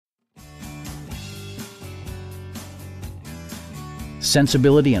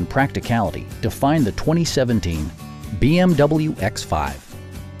Sensibility and practicality define the 2017 BMW X5.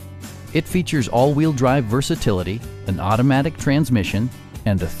 It features all-wheel drive versatility, an automatic transmission,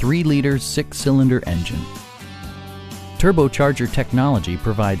 and a 3-liter 6-cylinder engine. Turbocharger technology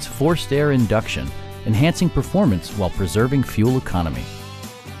provides forced air induction, enhancing performance while preserving fuel economy.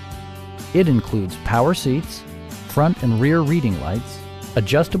 It includes power seats, front and rear reading lights,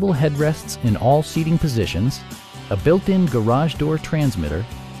 adjustable headrests in all seating positions, a built-in garage door transmitter,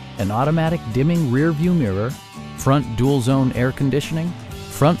 an automatic dimming rear view mirror, front dual-zone air conditioning,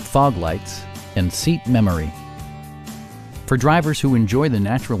 front fog lights, and seat memory. For drivers who enjoy the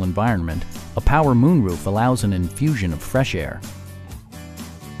natural environment, a power moonroof allows an infusion of fresh air.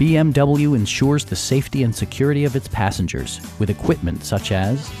 BMW ensures the safety and security of its passengers with equipment such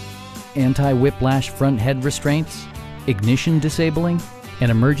as anti-whiplash front head restraints, ignition disabling, an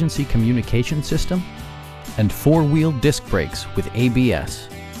emergency communication system, and 4-wheel disc brakes with ABS.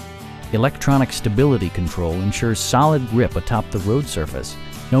 Electronic stability control ensures solid grip atop the road surface,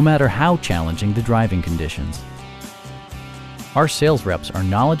 no matter how challenging the driving conditions. Our sales reps are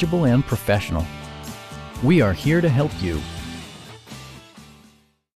knowledgeable and professional. We are here to help you.